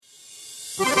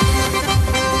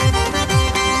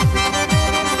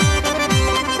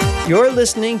You're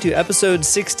listening to episode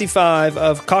 65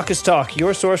 of Caucasus Talk,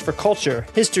 your source for culture,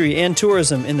 history, and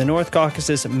tourism in the North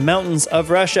Caucasus Mountains of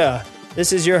Russia.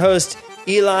 This is your host,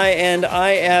 Eli, and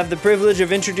I have the privilege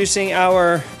of introducing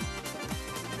our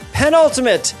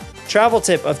penultimate travel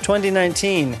tip of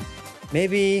 2019,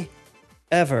 maybe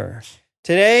ever.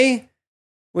 Today,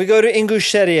 we go to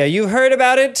Ingushetia. You heard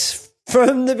about it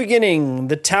from the beginning.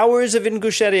 The towers of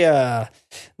Ingushetia,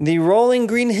 the rolling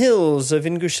green hills of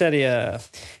Ingushetia.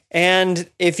 And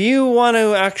if you want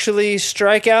to actually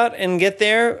strike out and get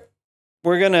there,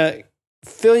 we're going to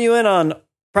fill you in on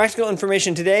practical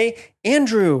information today.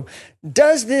 Andrew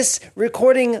does this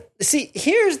recording. See,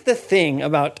 here's the thing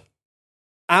about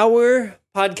our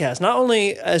podcast. Not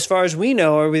only, as far as we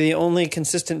know, are we the only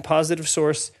consistent positive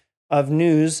source of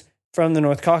news from the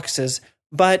North Caucasus,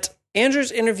 but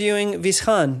Andrew's interviewing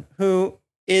Vishan, who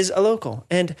is a local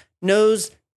and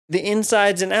knows the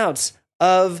insides and outs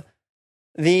of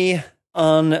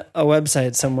on a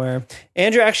website somewhere.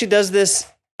 Andrew actually does this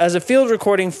as a field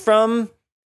recording from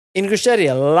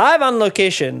Ingushetia, live on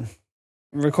location,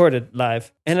 recorded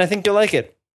live, and I think you'll like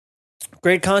it.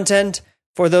 Great content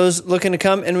for those looking to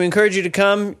come, and we encourage you to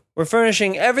come. We're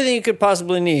furnishing everything you could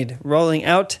possibly need, rolling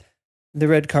out the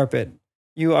red carpet.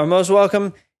 You are most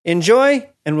welcome. Enjoy,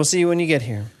 and we'll see you when you get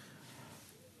here.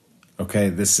 Okay,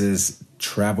 this is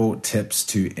travel tips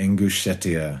to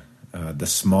Ingushetia. The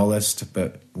smallest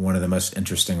but one of the most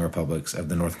interesting republics of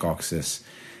the North Caucasus.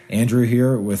 Andrew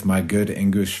here with my good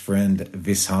Ingush friend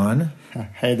Vishan.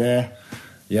 Hey there.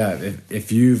 Yeah,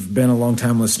 if you've been a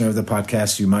long-time listener of the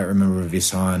podcast, you might remember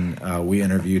Vishan. We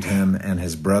interviewed him and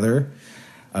his brother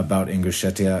about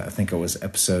Ingushetia. I think it was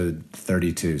episode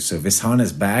 32. So Vishan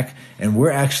is back, and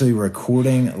we're actually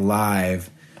recording live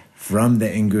from the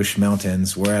Ingush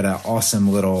Mountains. We're at an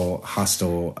awesome little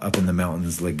hostel up in the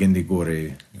mountains, Legendi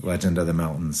Gori, Legend of the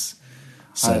Mountains.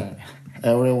 So, hi,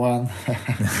 everyone.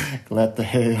 Glad to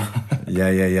hear you.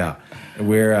 Yeah.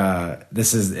 We're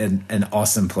this is an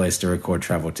awesome place to record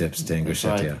travel tips to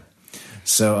Ingushetia. Right.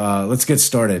 So let's get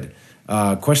started.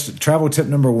 Travel tip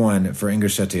number 1 for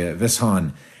Ingushetia.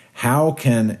 Vishan, how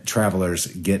can travelers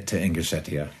get to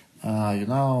Ingushetia?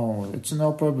 It's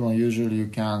no problem. Usually you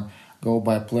can go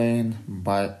by plane,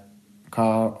 by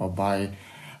car, or by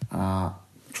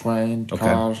train,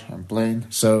 car, and plane.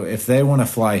 So if they want to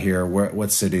fly here,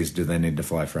 what cities do they need to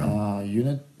fly from?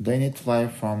 They need to fly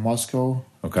from Moscow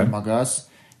to Magas.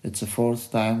 It's the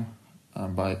 4th time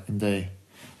by day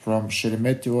from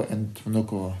Sheremetyevo and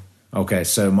Vnukovo. Okay,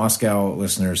 so Moscow,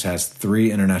 listeners, has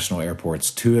 3 international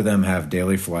airports. 2 of them have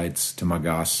daily flights to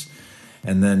Magas.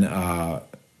 And then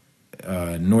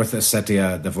North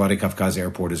Ossetia, the Vladikavkaz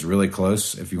airport is really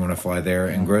close if you want to fly there.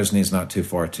 And Grozny is not too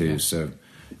far, too. Yeah. So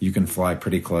you can fly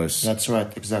pretty close. That's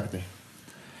right, exactly.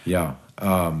 Yeah.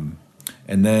 And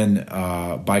then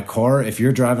by car, if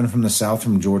you're driving from the south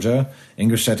from Georgia,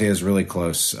 Ingushetia is really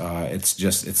close.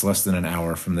 It's less than an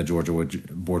hour from the Georgia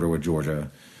border with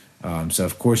Georgia. So,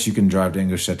 of course, you can drive to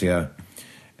Ingushetia.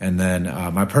 And then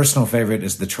my personal favorite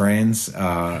is the trains.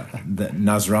 The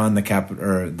Nazran,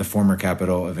 the former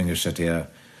capital of Ingushetia,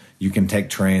 you can take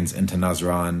trains into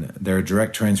Nazran. There are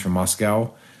direct trains from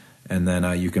Moscow, and then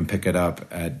you can pick it up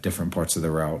at different parts of the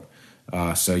route.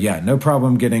 So, no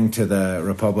problem getting to the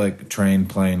Republic, train,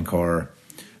 plane, car.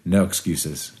 No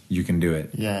excuses. You can do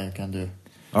it. Yeah, you can do it.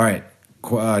 All right.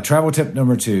 Travel tip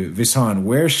number 2. Vishan,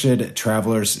 where should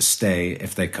travelers stay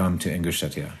if they come to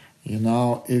Ingushetia?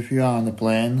 If you are on the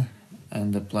plane,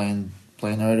 and the plain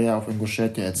area of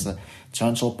Ingushetia, it's the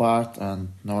central part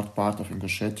and north part of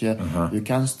Ingushetia. You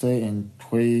can stay in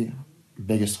 3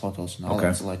 biggest hotels.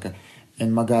 It's like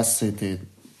in Magas city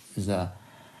is I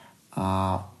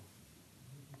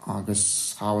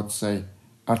guess how I would say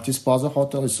Artist Plaza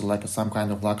Hotel is like some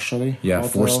kind of luxury. Yeah,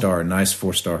 hotel. 4-star, nice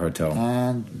 4-star hotel.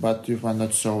 But if I'm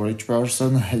not so rich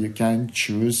person, you can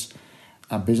choose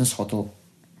a business hotel,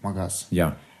 Magas.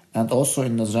 Yeah. And also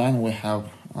in Nazran we have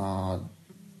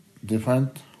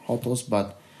different hotels,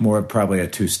 but more probably a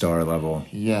 2-star level.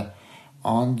 Yeah,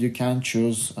 and you can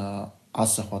choose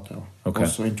Asa Hotel. Okay.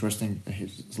 Also interesting.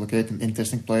 It's located in an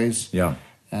interesting place. Yeah.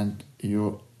 And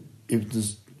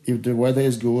if the weather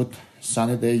is good,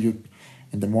 sunny day,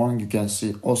 in the morning you can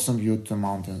see awesome view to the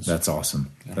mountains. That's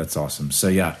awesome. Yeah. That's awesome. So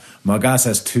Magas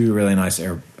has 2 really nice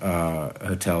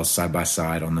hotels side by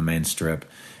side on the main strip,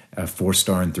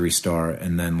 4-star and 3-star,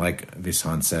 and then like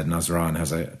Vishan said, Nazran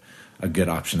has a good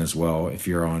option as well if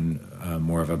you're on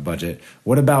more of a budget.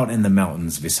 What about in the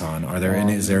mountains, Vishan?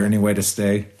 Is there any way to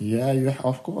stay? Yeah,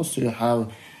 of course you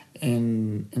have.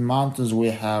 In mountains we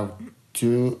have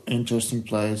 2 interesting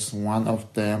places. One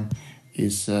of them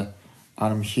is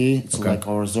Armhi. It's like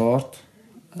a resort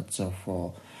It's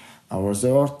for a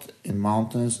resort in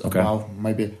mountains Okay. above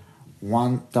maybe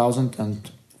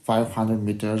 1,500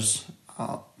 meters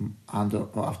Above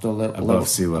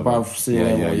sea level. Above sea Yeah,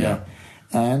 level, yeah.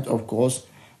 And of course,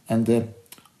 and the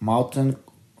mountain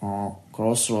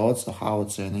crossroads, how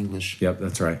it's in English. Yep,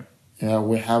 that's right. Yeah,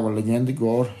 we have a Legendy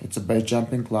Gore. It's a base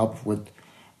jumping club with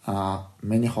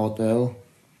mini hotel.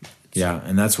 Yeah,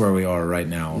 and that's where we are right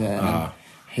now. Yeah,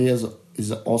 and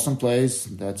is an awesome place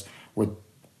that's with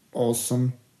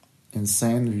awesome,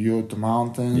 insane view of the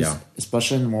mountains. Yeah.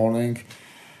 Especially in the morning.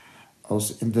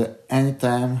 Also in the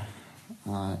anytime,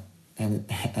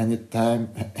 anytime,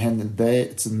 and the day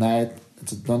it's a night.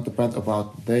 It don't depend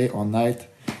about day or night.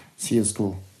 See, it's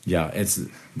cool. Yeah, it's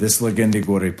this Legendy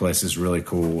Gore place is really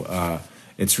cool.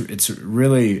 It's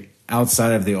really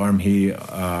outside of the Armhi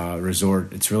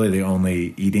resort. It's really the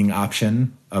only eating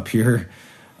option up here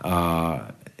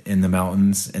in the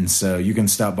mountains, and so you can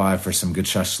stop by for some good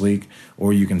shashlik,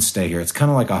 or you can stay here. It's kind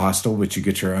of like a hostel, but you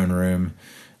get your own room.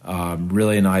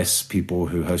 Really nice people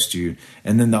who host you,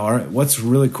 and then what's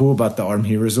really cool about the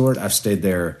Armhi resort? I've stayed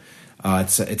there.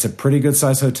 It's a pretty good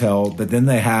sized hotel, but then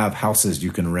they have houses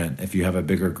you can rent if you have a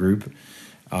bigger group,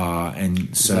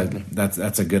 and so Exactly.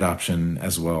 that's a good option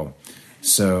as well.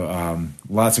 So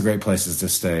lots of great places to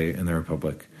stay in the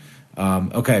Republic.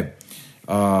 Okay,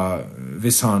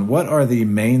 Vishan, what are the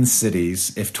main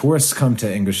cities if tourists come to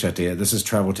Ingushetia? This is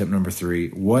travel tip number 3.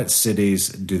 What cities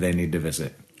do they need to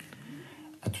visit?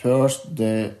 At first,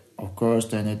 they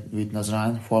need with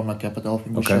Nazran, former capital of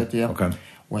Ingushetia. Okay.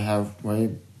 We have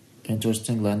very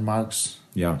interesting landmarks,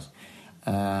 Yeah.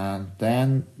 and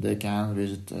then they can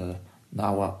visit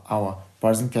our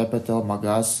present capital,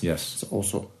 Magaz. Yes. It's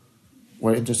also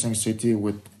very interesting city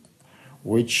with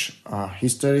rich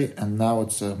history, and now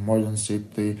it's a modern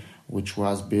city which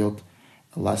was built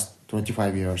last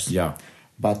 25 years. Yeah.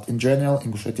 But in general,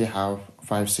 Ingushetia have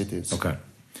 5 cities. Okay.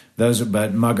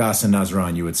 But Magas and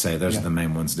Nazran, you would say, those are the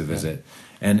main ones to visit.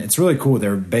 And it's really cool.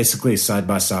 They're basically side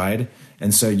by side.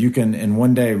 And so you can, in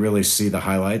one day, really see the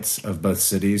highlights of both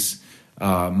cities.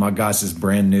 Magas is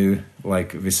brand new,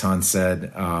 like Vishan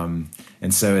said.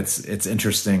 And so it's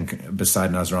interesting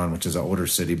beside Nazran, which is an older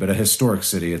city, but a historic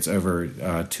city. It's over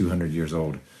 200 years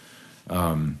old.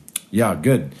 Yeah,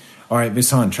 good. All right,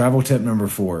 Vishan, travel tip number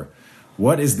 4.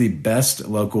 What is the best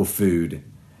local food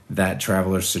that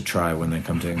travelers should try when they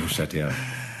come to Ingushetia?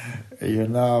 You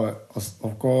know,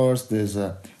 of course, there's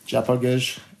a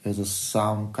Japalgesh, is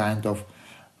some kind of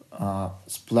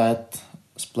splat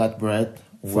bread.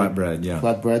 Flatbread, yeah.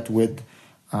 Flatbread with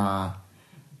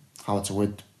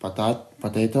with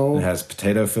potato. It has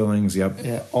potato fillings, yep.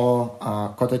 Yeah, or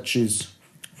cottage cheese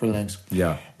fillings.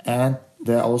 Yeah. And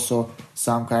there are also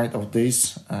some kind of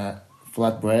this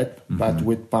flatbread, but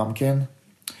with pumpkin.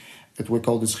 We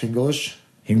call this hinglish.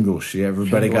 Hinglish, yeah,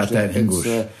 everybody got that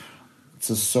Hinglish.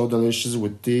 It's so delicious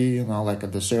with tea, like a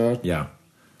dessert. Yeah.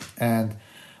 And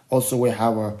also we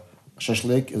have a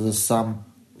shashlik, is some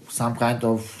kind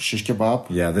of shish kebab.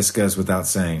 Yeah, this goes without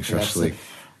saying, shashlik.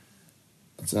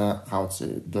 It's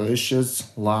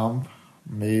delicious lamb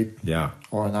meat. Yeah.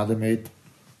 Or another meat.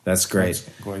 That's great.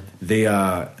 That's great.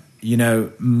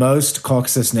 The most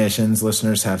Caucasus nations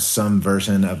listeners have some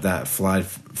version of that fried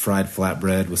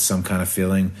flatbread with some kind of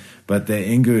filling, but the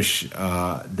Ingush,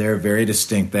 they're very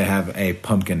distinct. They have a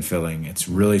pumpkin filling. It's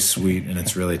really sweet and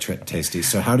it's really tasty.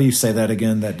 So how do you say that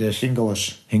again? That dish?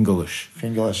 Hinglish.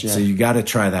 Hinglish. Yeah. So you got to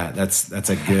try that. That's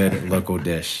a good local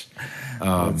dish.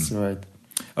 That's right.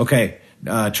 Okay.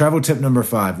 Travel tip number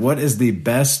 5. What is the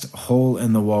best hole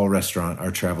in the wall restaurant our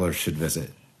travelers should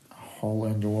visit? Hole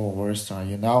in the wall restaurant.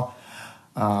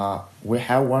 We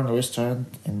have one restaurant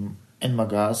in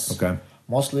Magaz. Okay.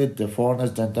 Mostly the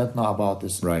foreigners don't know about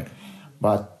this. Right.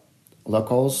 But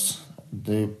locals,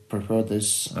 they prefer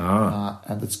this.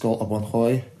 And it's called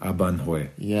Abonhoy. Abonhoy.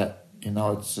 Yeah.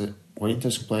 It's a very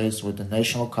interesting place with the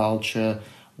national culture,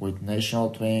 with national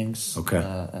drinks.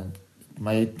 Okay. And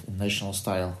made in national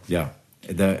style. Yeah.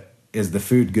 Is the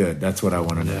food good? That's what I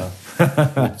want to know.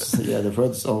 Yeah, the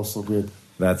food is also good.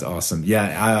 That's awesome.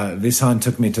 Yeah, Vishan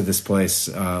took me to this place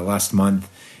last month,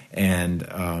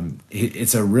 and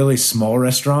it's a really small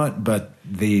restaurant, but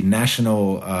the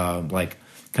national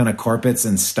kind of carpets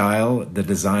and style, the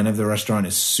design of the restaurant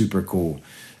is super cool.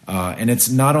 And it's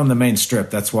not on the main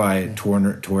strip. That's why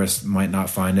tourists might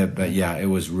not find it. But yeah, it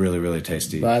was really, really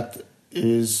tasty. But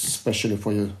is especially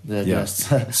for you, the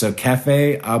guests. So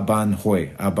Cafe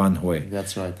Abonhoy.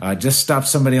 That's right. Just stop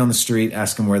somebody on the street,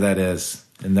 ask them where that is,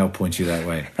 and they'll point you that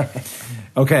way.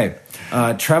 Okay,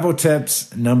 travel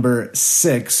tips number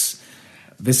 6.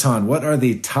 Vishan, what are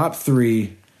the top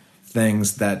 3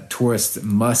 things that tourists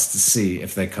must see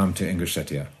if they come to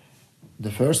Ingushetia?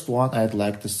 The first one I'd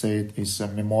like to say is a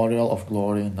Memorial of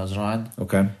Glory in Nazran,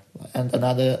 Okay. and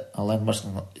another landmark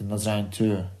in Nazran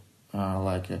too,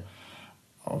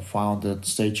 founded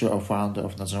statue of founder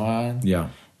of Nazran, Yeah.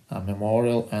 a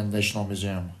memorial and national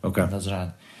museum Okay. in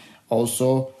Nazran.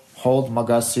 Also, Old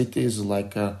Magaz city is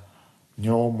like a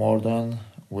new modern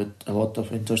with a lot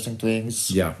of interesting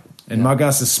things. Yeah. And Yeah.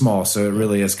 Magas is small, so it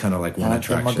really is kind of like one And in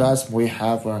attraction. Magaz we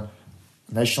have a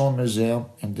national museum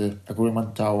in the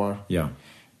Agreement Tower. Yeah.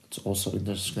 It's also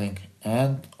interesting.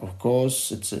 And of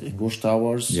course, it's Ingush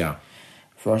Towers. Yeah.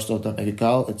 First of them,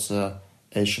 Egikal. It's a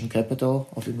Asian capital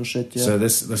of Ingushetia. So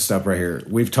let's stop right here.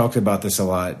 We've talked about this a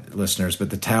lot, listeners, but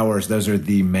the towers, those are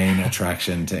the main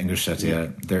attraction to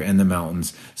Ingushetia. They're in the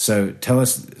mountains. So tell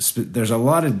us, there's a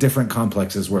lot of different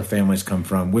complexes where families come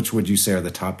from. Which would you say are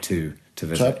the top two to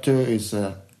visit? Top two is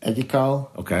Egikal.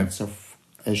 Okay. It's a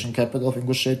Asian capital of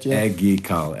Ingushetia.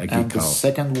 Egikal. And the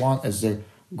second one is the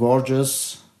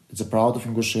gorgeous, it's a proud of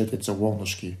Ingushetia, it's a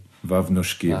Volnushki.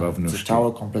 Vavnushki. It's a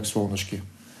tower complex Volnushki.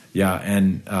 Yeah,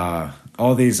 and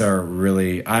all these are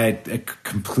really, I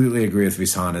completely agree with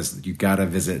Visan, is you got to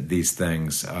visit these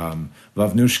things.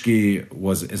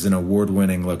 Vavnushki is an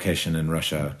award-winning location in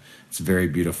Russia. It's very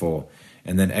beautiful.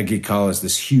 And then Egikal is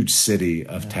this huge city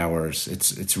of towers.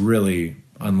 It's really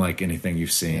unlike anything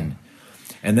you've seen. Yeah.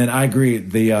 And then I agree,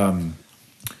 the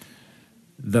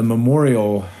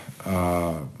memorial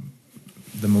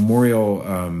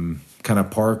kind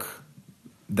of park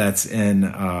that's in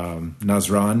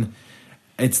Nazran,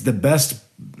 it's the best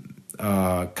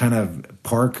kind of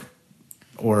park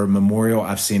or memorial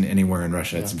I've seen anywhere in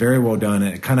Russia. Yeah. It's very well done.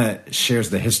 And it kind of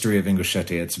shares the history of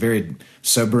Ingushetia. It's very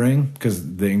sobering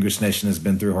because the English nation has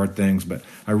been through hard things, but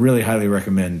I really highly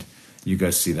recommend you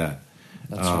guys see that.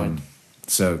 That's right.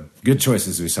 So good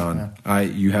choices, Visan. Yeah.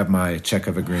 You have my check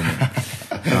of agreement.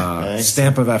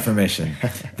 Stamp of affirmation.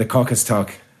 The Caucasus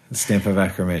Talk stamp of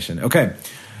affirmation. Okay.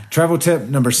 Travel tip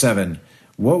number 7.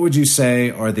 What would you say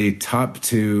are the top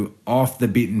 2 off the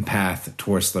beaten path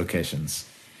tourist locations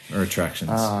or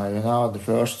attractions? The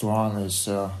first one is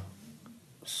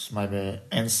maybe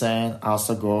insane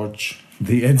Asa Gorge.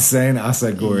 The insane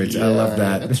Asa Gorge. I love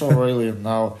that. It's really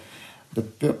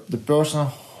the person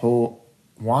who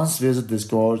once visited this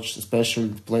gorge, especially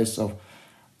the place of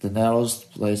the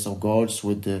narrowest place of gorge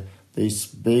with these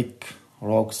big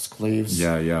rocks, cliffs,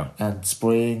 and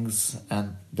springs,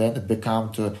 and then it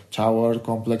become to tower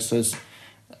complexes.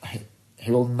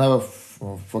 He will never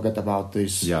forget about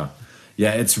this. Yeah,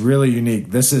 it's really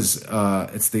unique. This is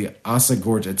it's the Asa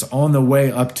Gorge. It's on the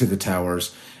way up to the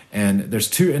towers, and there's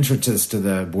 2 entrances to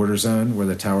the border zone where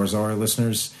the towers are,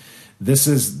 listeners. This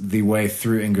is the way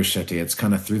through Ingushetia. It's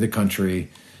kind of through the country.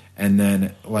 And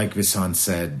then, like Visan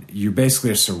said, you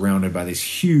basically are surrounded by these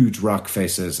huge rock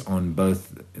faces on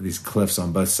these cliffs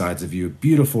on both sides of you.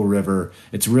 Beautiful river.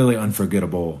 It's really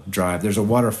unforgettable drive. There's a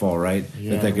waterfall, right?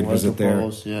 Yeah, that they could visit there.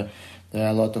 Yeah, there are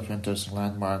a lot of interesting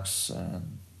landmarks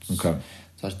and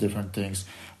such different things.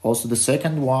 Also, the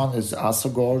second one is Asa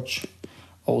Gorge.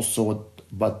 Also,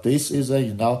 but this is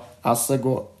Asa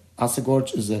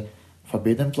Gorge is a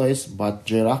forbidden place, but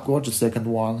Jairak Gorge, the second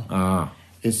one,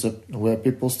 is where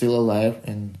people still alive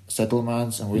in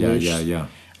settlements and villages. Yeah.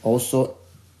 Also,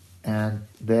 and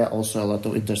there are also a lot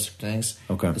of interesting things.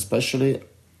 Okay. Especially,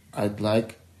 I'd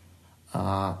like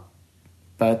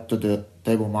back to the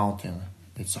Table Mountain.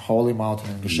 It's a holy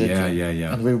mountain in Ingushetia.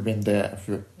 Yeah. And we've been there, if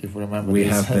you remember. We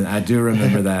have been. I do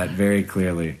remember that very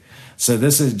clearly. So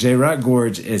this is Jairak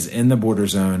Gorge is in the border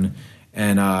zone.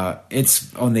 And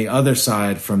it's on the other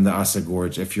side from the Asa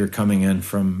Gorge if you're coming in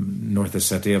from North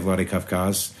Ossetia,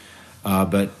 Vladikavkaz.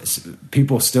 But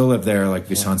people still live there, like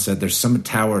Visan said. There's some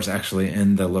towers actually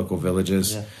in the local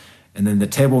villages. Yeah. And then the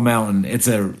Table Mountain, it's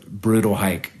a brutal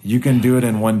hike. You can do it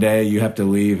in one day. You have to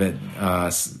leave at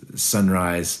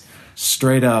sunrise,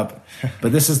 straight up.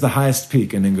 But this is the highest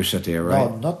peak in Ingushetia,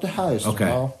 right? No, not the highest. Okay.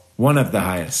 No. One of the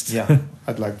highest. Yeah,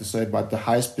 I'd like to say. But the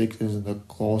highest peak is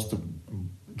close to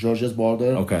Georgia's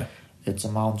border. Okay. It's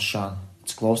a Mount Shan.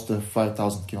 It's close to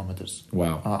 5,000 kilometers.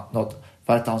 Wow. Not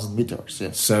 5,000 meters,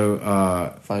 yes. So,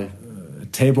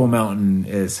 Table Mountain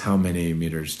is how many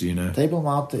meters? Do you know? Table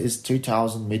Mountain is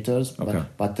 3,000 meters. Okay.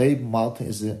 But Table Mountain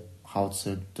is the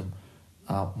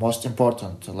most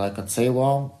important. Like at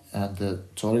Ceylon and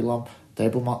Torilam,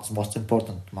 Table Mountain is the most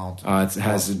important mountain. It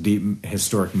has a deep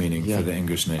historic meaning for the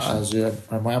English nation. As you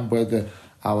remember,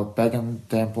 our pagan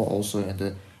temple also in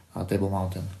the Table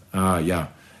Mountain. Yeah.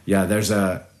 There's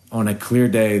on a clear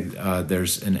day,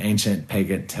 there's an ancient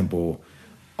pagan temple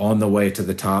on the way to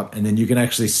the top, and then you can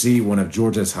actually see one of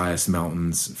Georgia's highest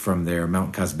mountains from there,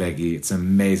 Mount Kazbegi. It's an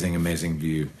amazing, amazing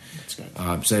view. That's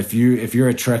good. So if you're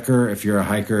a trekker, if you're a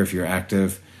hiker, if you're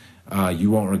active, you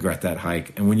won't regret that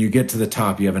hike. And when you get to the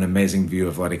top, you have an amazing view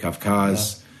of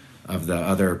Vladikavkaz, of the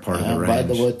other part of the range. By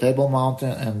the way, Table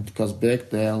Mountain and Kazbek,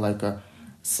 they are like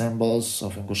symbols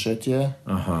of Ingushetia,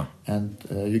 and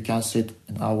you can see it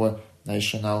in our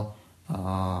national.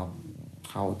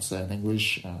 How it's in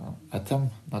English, anthem,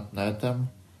 not anthem.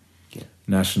 Yeah.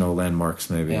 National landmarks,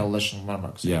 maybe. Yeah, national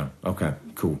landmarks. Yeah. Okay.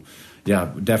 Cool.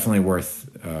 Yeah, definitely worth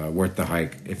the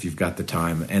hike if you've got the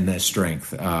time and the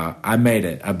strength. I made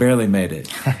it. I barely made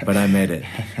it, but I made it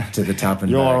to the top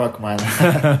and You're back. a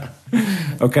rock,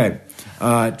 man. Okay.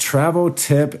 Travel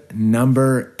tip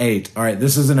number 8. All right,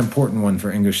 this is an important one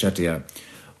for Ingushetia.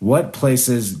 What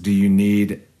places do you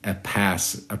need a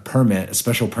permit, a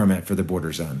special permit for the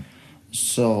border zone?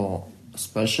 So,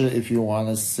 especially if you want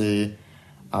to see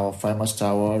our famous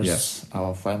towers, Yes.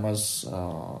 our famous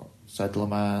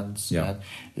settlements, Yeah. and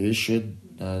you should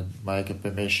make a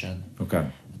permission. Okay.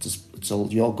 It's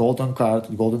your golden card,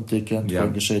 golden ticket Yeah. for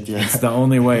Ingushetia. It's the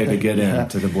only way to get in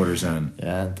to the border zone.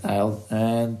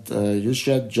 And you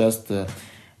should just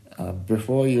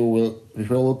before you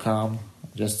will come,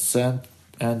 just send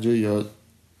Andrew your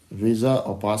visa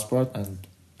or passport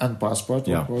and passport,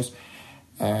 Yeah. of course.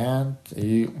 And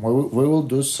we will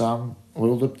do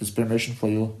this permission for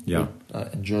you. Yeah.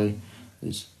 Enjoy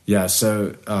this. Yeah,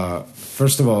 so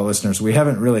first of all, listeners, we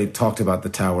haven't really talked about the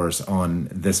towers on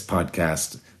this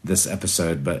podcast, this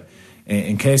episode, but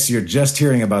in case you're just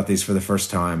hearing about these for the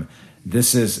first time,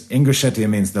 this is Ingushetia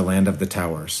means the land of the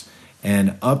towers.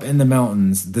 And up in the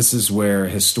mountains, this is where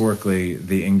historically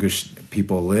the Ingush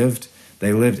people lived.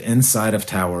 They lived inside of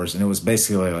towers, and it was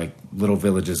basically like little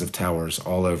villages of towers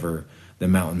all over the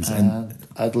mountains. And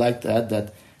I'd like to add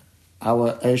that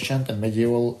our ancient and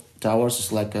medieval towers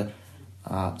is like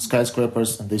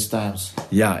skyscrapers in these times.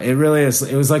 Yeah, it really is.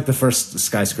 It was like the first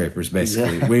skyscrapers,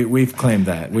 basically. Yeah. We've claimed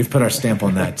that. We've put our stamp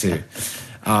on that, too.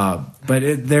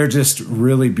 But they're just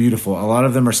really beautiful. A lot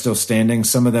of them are still standing.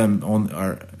 Some of them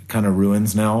are kind of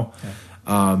ruins now.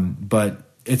 Yeah. But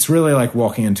it's really like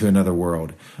walking into another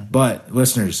world. But,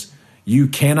 listeners, you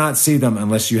cannot see them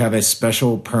unless you have a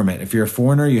special permit. If you're a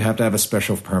foreigner, you have to have a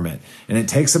special permit. And it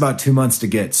takes about 2 months to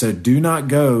get. So do not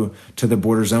go to the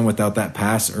border zone without that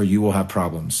pass or you will have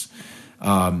problems.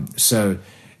 So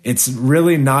it's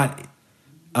really not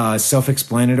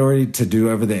self-explanatory to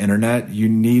do over the internet. You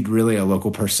need really a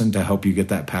local person to help you get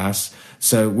that pass.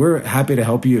 So we're happy to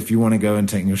help you. If you want to go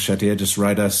into Ingushetia, just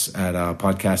write us at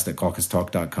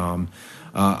podcast@caucustalk.com.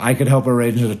 I could help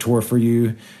arrange a tour for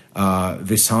you.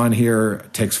 Visan here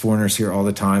takes foreigners here all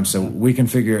the time, so we can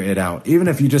figure it out. Even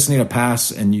if you just need a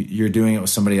pass and you're doing it with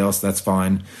somebody else, that's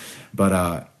fine.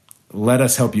 But let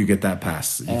us help you get that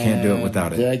pass. You can't do it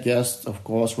without it. Their guests, of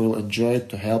course, will enjoy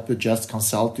to help you. Just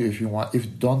consult you if you want. If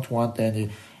you don't want any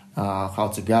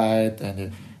how to guide,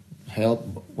 any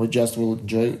help, we just will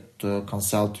enjoy to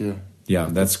consult you. Yeah,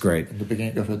 that's great. In the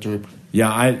beginning of the trip. Yeah,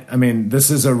 I mean, this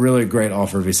is a really great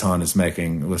offer Visan is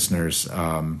making, listeners,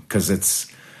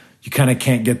 because you kind of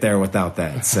can't get there without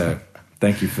that. So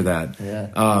thank you for that. Yeah,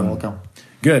 you're welcome.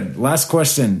 Good. Last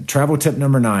question. Travel tip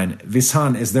number 9.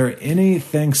 Visan, is there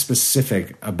anything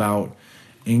specific about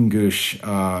Ingush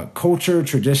culture,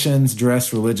 traditions,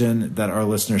 dress, religion that our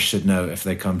listeners should know if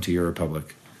they come to your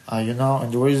republic? And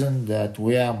the reason that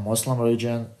we are Muslim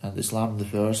region and Islam in the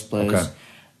first place, Okay.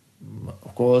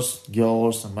 Of course,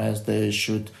 girls and men, they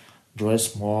should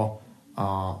dress more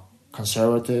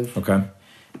conservative. Okay.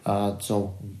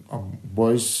 So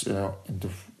boys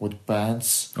with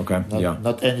pants. Okay.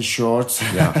 Not any shorts.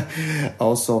 Yeah.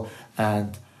 Also,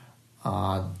 and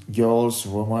girls,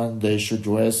 women, they should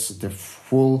dress the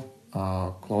full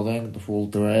clothing, the full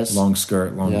dress. Long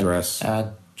skirt, long dress.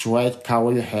 And try to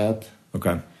cover your head.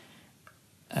 Okay.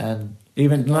 And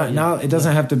even now, it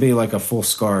doesn't have to be like a full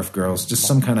scarf, girls. Just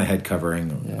some kind of head covering,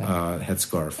 head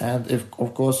scarf. And if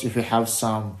you have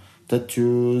some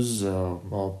tattoos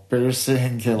or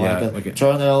piercing, like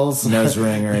toenails, nose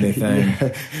ring or anything,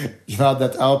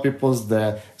 that our people's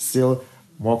they're still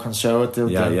more conservative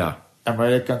than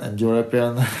American and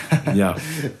European. Yeah.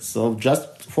 So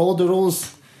just follow the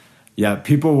rules. Yeah,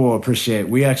 people will appreciate.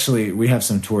 We have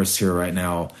some tourists here right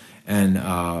now. And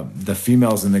the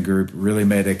females in the group really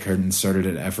made a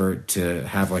concerted effort to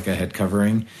have like a head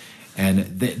covering,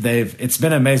 and it's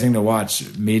been amazing to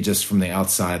watch me just from the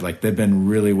outside. Like they've been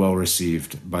really well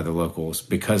received by the locals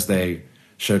because they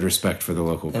showed respect for the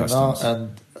local customs.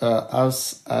 And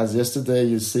as yesterday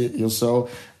you saw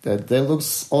that they look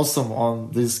awesome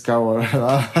on this cover.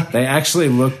 They actually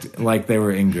looked like they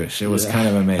were English. It was kind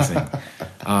of amazing.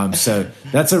 So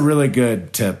that's a really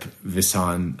good tip,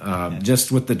 Visan.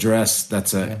 Just with the dress,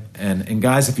 and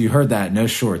guys, if you heard that, no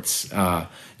shorts.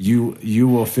 You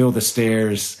will feel the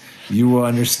stares. You will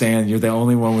understand you're the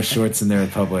only one with shorts in the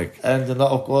Republic. And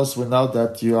of course, we know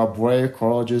that you are brave,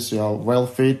 courageous, you are well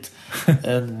fit,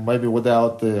 and maybe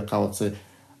without the, how would say,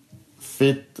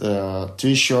 fit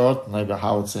t-shirt, maybe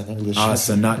how it's in English.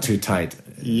 So not too tight.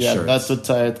 Yeah, shirts. not too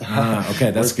tight.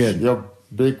 Okay, that's good. Your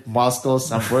big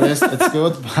muscles and breast, it's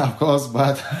good, of course,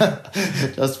 but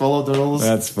just follow the rules.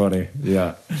 That's funny.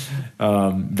 Yeah.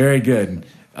 Very good.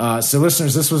 So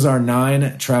listeners, this was our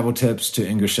 9 travel tips to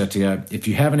Ingushetia. If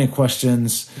you have any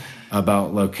questions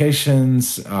about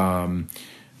locations, how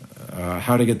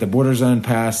to get the border zone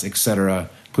pass, etc.,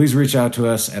 please reach out to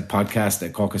us at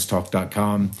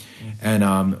podcast@caucustalk.com,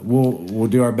 and we'll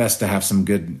do our best to have some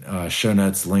good show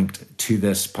notes linked to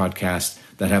this podcast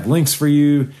that have links for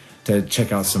you to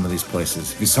check out some of these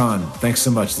places. Visan, thanks so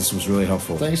much. This was really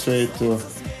helpful. Thanks, Ray, too.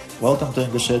 Welcome to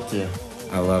Ingushetia.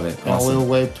 I love it. And Awesome. we'll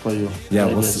wait for you. Yeah,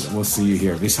 we'll see you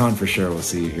here. Visan for sure. We'll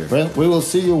see you here. Well, we will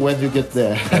see you when you get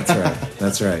there. That's right.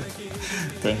 That's right.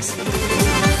 Thanks.